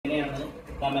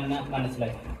Tamannah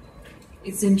മനസ്സിലാക്കി.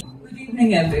 Good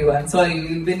evening, everyone. Sorry,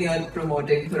 we've been here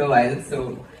promoting for a while, so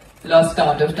lost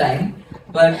count of time.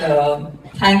 But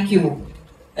thank you.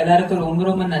 Ellarukku romba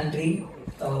romba nandri.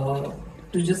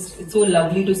 It's so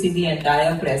lovely to see the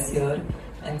entire press here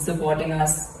and supporting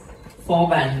us for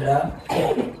Bandra.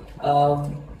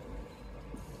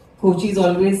 Kochi is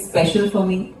always special for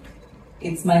me.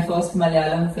 It's my first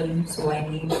Malayalam film, so I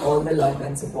need all the love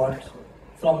and support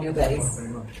from you guys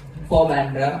for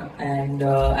Bandra. And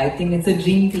I think it's a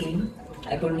dream team.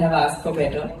 I couldn't have asked for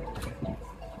better.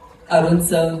 Arun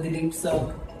sir, Dileep sir,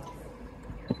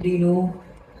 Dino,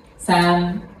 Sam,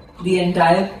 the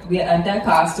entire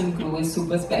cast and crew is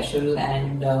super special,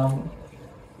 and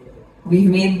we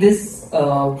made this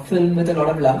film with a lot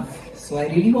of love. So I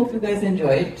really hope you guys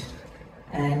enjoy it.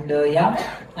 And yeah,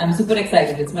 I'm super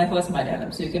excited. It's my first Malayalam,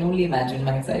 so you can only imagine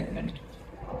my excitement.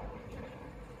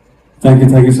 Thank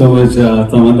you so much,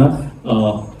 Tamannah.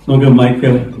 നമുക്ക് mic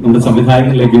നമ്മുടെ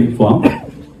സംവിധായകനിലേക്ക് പോവാം.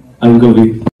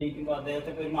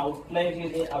 അദ്ദേഹത്തെ ഒരു outline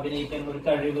ചെയ്ത് അഭിനയിക്കാൻ ഒരു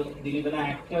കഴിവ് ദിലീപിന്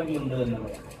ആക്ടറിലുണ്ട് എന്ന്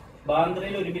പറയാം.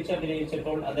 ബാന്ദ്രയിൽ ഒരുമിച്ച്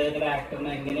അഭിനയിച്ചപ്പോൾ അദ്ദേഹത്തിന്റെ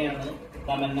ആക്ടറിനെ എങ്ങനെയാണ്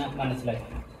തമന്ന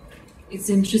മനസ്സിലാക്കിയത്? It's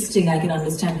interesting. I can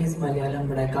understand his Malayalam,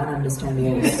 but I can't understand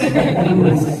yours.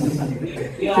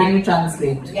 Can you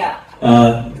translate? Yeah.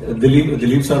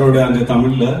 Dileep സാറോட அங்க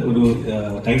தமிழ்ல ஒரு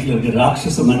டைட்டில் இருக்கு,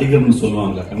 ராட்சச நடிகர்னு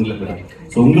சொல்லுவாங்க தமிழ்ல பேரு.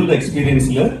 சோ உங்களோட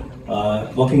எக்ஸ்பீரியன்ஸ்ல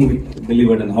working with Dileep,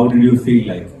 and how did you feel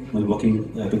like while working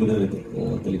together with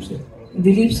Dileep sir?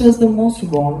 Dileep sir is the most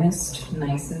warmest,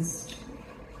 nicest,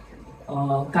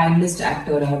 kindest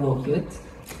actor I have worked with.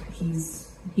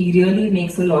 He really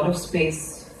makes a lot of space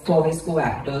for his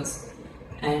co-actors,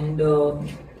 and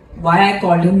why I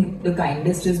called him the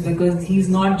kindest is because he's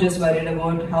not just worried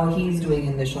about how he's doing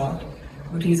in the shot,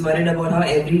 but he's worried about how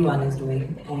everyone is doing,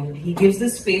 and he gives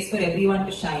the space for everyone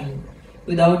to shine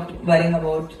without worrying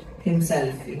about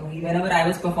himself. You know, whenever I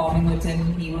was performing with him,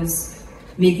 he was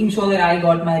making sure that I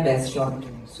got my best shot.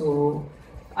 So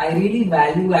I really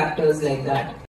value actors like that.